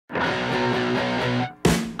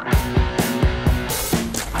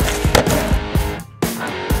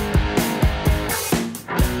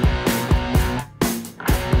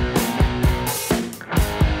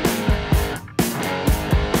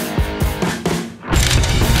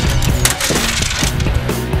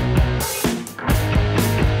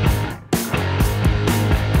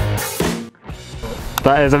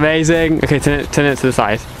That is amazing. Okay, turn it to the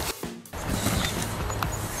side.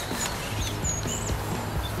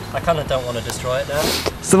 I kind of don't want to destroy it now.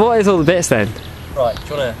 So what is all the bits then? Right, do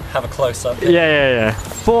you want to have a close-up? Yeah.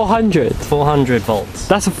 400? 400 volts.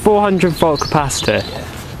 That's a 400 volt capacitor. Yeah.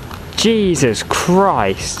 Jesus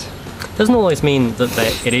Christ. Doesn't always mean that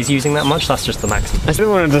it is using that much, that's just the maximum. I didn't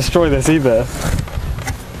want to destroy this either.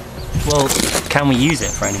 Well, can we use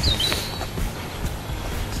it for anything?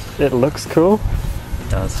 It looks cool. It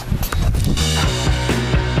does.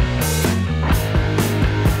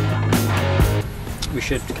 We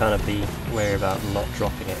should kind of be wary about not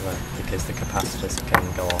dropping it though, because the capacitors can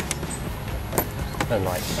go off. And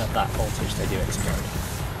like, at that voltage they do explode.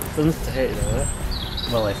 Doesn't hit you though,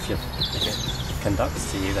 Well, if it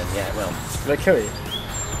conducts to you, then yeah, it will. will it kill you?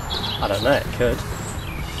 I don't know, it could.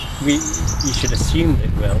 You should assume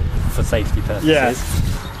it will, for safety purposes. Yeah.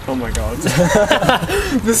 Oh my god.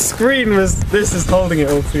 The screen this is holding it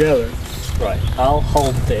all together. Right, I'll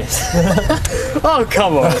hold this. Oh,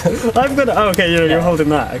 come on. I'm gonna, oh, okay, you're holding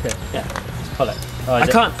that, okay. Yeah, hold it. Oh, I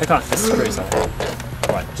can't. This screws on it.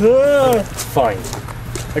 Right. It's Fine.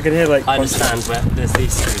 I can hear like... I understand where there's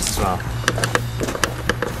these screws as well.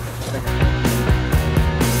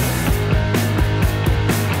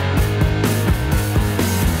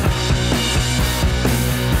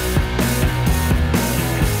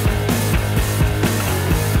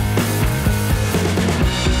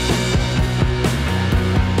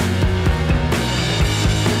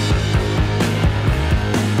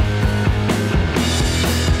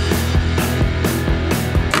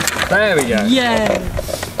 There we go. Yay!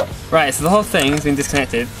 Right, so the whole thing's been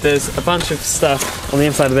disconnected. There's a bunch of stuff on the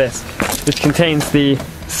inside of this, which contains the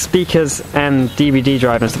speakers and DVD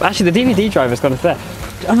drive and stuff. Actually, the DVD driver's gone there.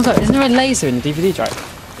 Oh my god, isn't there a laser in the DVD drive?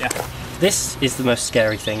 Yeah. This is the most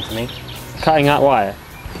scary thing to me. Cutting out wire.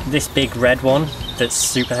 This big red one that's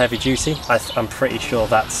super heavy duty, I'm pretty sure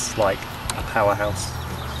that's like a powerhouse.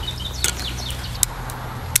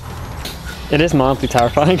 It is mildly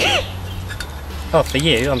terrifying. Oh, for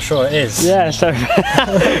you, I'm sure it is. Yeah, it's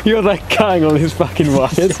terrifying. You're like cutting all these fucking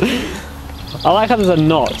wires. I like how there's a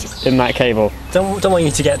knot in that cable. Don't want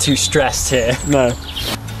you to get too stressed here. No.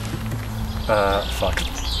 Fuck.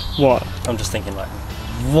 What? I'm just thinking like,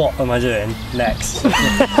 what am I doing next?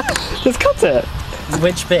 Just cut it.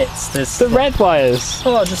 Which bits? There's The red wires.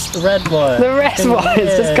 Oh, just the red wire. The red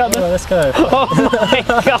wires, just cut them. Let's go. Oh my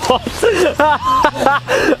god!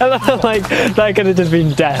 I love like that could have just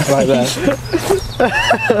been death right there.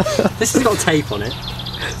 This has got tape on it.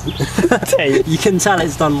 Tape. You can tell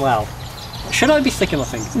it's done well. Should I be sticking my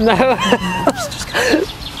fingers? No.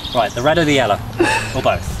 Right, the red or the yellow? Or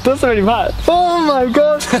both? Doesn't really matter. Oh my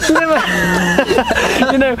god!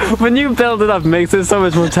 You know, when you build it up, it makes it so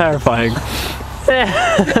much more terrifying.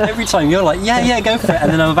 Every time you're like, yeah, go for it,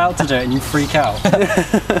 and then I'm about to do it and you freak out.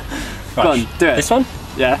 Right. Go on, do it. This one?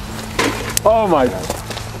 Yeah. Oh my god.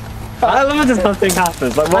 I love it just nothing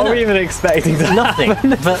happens. Like, what are we even expecting to Nothing.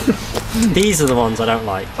 happen? But these are the ones I don't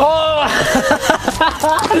like. Oh!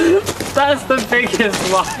 That's the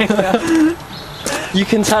biggest lie. You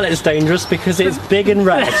can tell it's dangerous because it's big and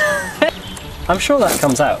red. I'm sure that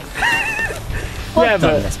comes out. Yeah,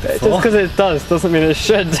 but just because it doesn't mean it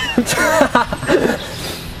should.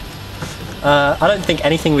 I don't think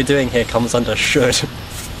anything we're doing here comes under should.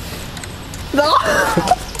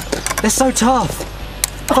 They're so tough.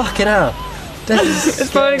 Fucking hell.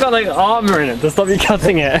 It's probably got like armour in it to stop you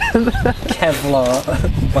cutting it. Kevlar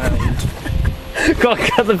bound. Gotta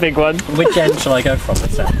cut the big one. Which end shall I go from?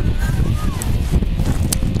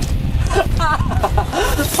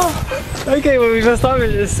 Okay, well we've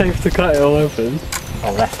established it's safe to cut it all open.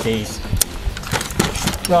 Oh, lefties.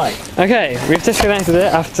 Right. Okay, we've disconnected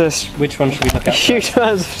it after Which one should we look at? huge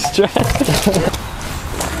amounts of stress.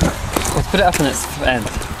 Let's put it up on its end.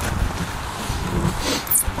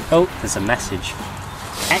 Oh, there's a message.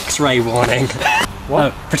 X-ray warning.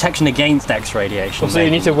 What? Oh, protection against X radiation. So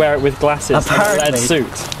you need to wear it with glasses Apparently. and a lead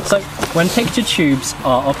suit. So, when picture tubes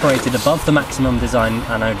are operated above the maximum design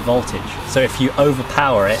anode voltage, so if you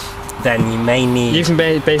overpower it, then you may need... You can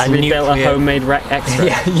basically build a homemade X-ray.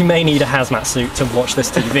 Yeah, you may need a hazmat suit to watch this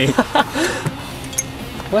TV.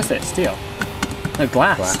 What's it? Steel? No,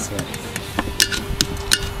 glass. Yeah.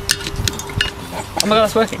 Oh my god,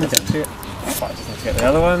 that's working. Okay. Let's get the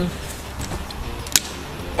other one.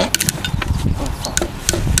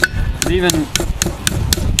 It's even...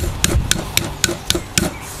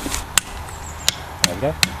 There we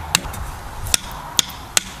go.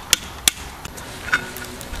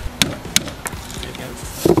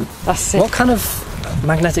 That's sick. What kind of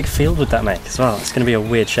magnetic field would that make as well? It's going to be a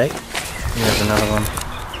weird shape. Here's another one.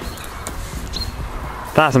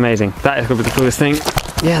 That's amazing. That is gonna be the coolest thing.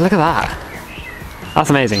 Yeah, look at that. That's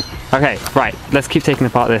amazing. Okay, right, let's keep taking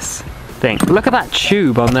apart this thing. Look at that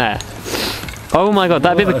tube on there. Oh my god,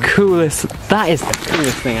 that'd be the coolest. That is the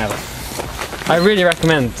coolest thing ever. I really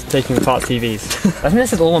recommend taking apart TVs. I think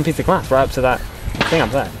this is all one piece of glass right up to that thing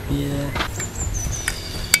up there. Yeah.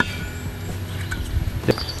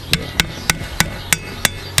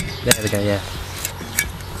 There we go, yeah.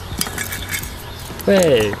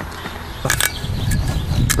 Hey.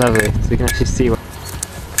 Lovely, so we can actually see what.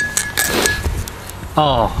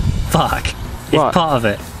 Oh, fuck. It's What? part of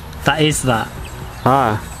it. That is that.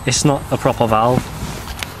 Ah, It's not a proper valve.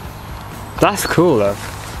 that's cool though.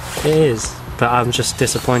 It is, but I'm just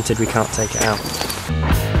disappointed we can't take it out.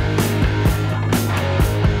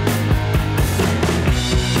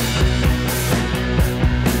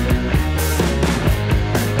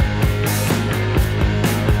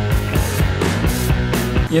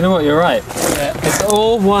 You know what? You're right. It's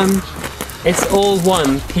all one. It's all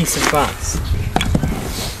one piece of glass.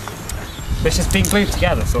 It's just being glued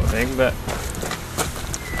together, sort of thing. But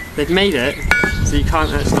they've made it so you can't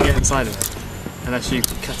actually get inside of it unless you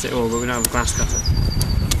cut it all. But we don't have a glass cutter.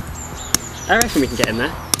 I reckon we can get in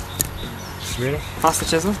there. Really? Pass the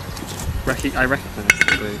chisel. I recognise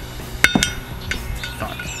the glue.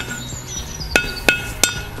 Fuck.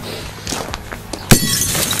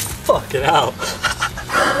 Fucking hell.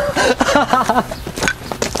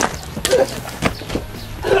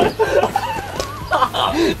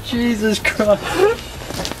 Jesus Christ.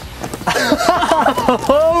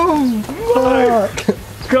 Oh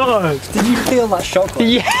my god! Did you feel that shock?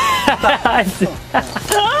 Yeah! I did.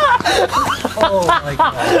 Oh my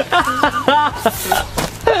god.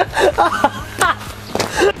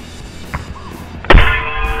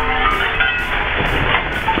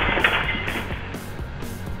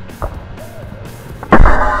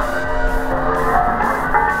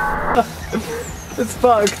 It's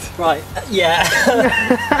fucked. Right, yeah.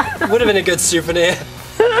 Would have been a good souvenir.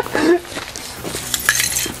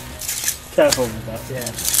 Careful with that. Yeah.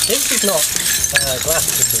 This is not glass,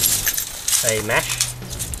 this is a mesh.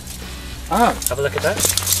 Oh. Have a look at that.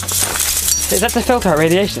 Is that to filter out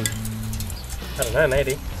radiation? I don't know,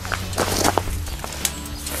 maybe.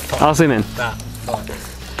 I'll zoom in. That.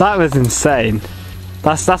 That was insane.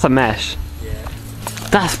 That's a mesh. Yeah.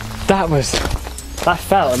 That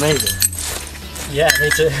felt amazing. Yeah, me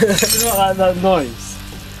too. It's not like that noise.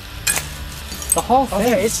 The whole thing.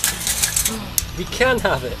 Okay, we can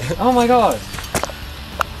have it. Oh my god.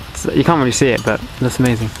 So you can't really see it, but that's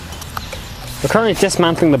amazing. We're currently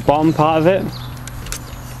dismantling the bottom part of it,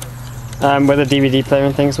 where the DVD player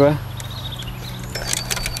and things were.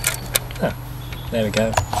 Huh. There we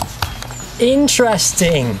go.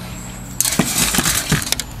 Interesting.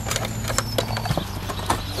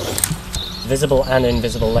 Visible and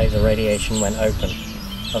invisible laser radiation when open.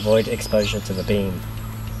 Avoid exposure to the beam.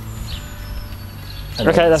 And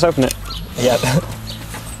Okay, let's open it. Yep.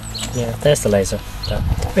 Yeah, there's the laser.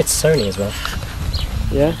 It's Sony as well.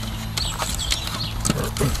 Yeah.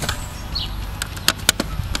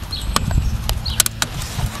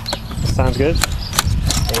 Sounds good.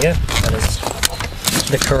 There you go. That is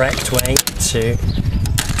the correct way to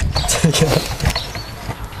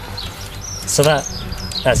So that,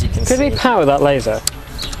 as you can see. Could we power that laser?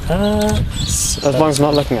 As long as I'm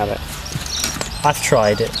not looking at it. I've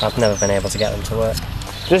tried it. I've never been able to get them to work.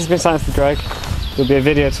 This has been Science the Drag. There'll be a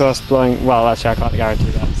video to us blowing. Well, actually, I can't guarantee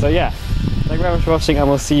that. So yeah, thank you very much for watching, and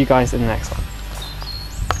we'll see you guys in the next one.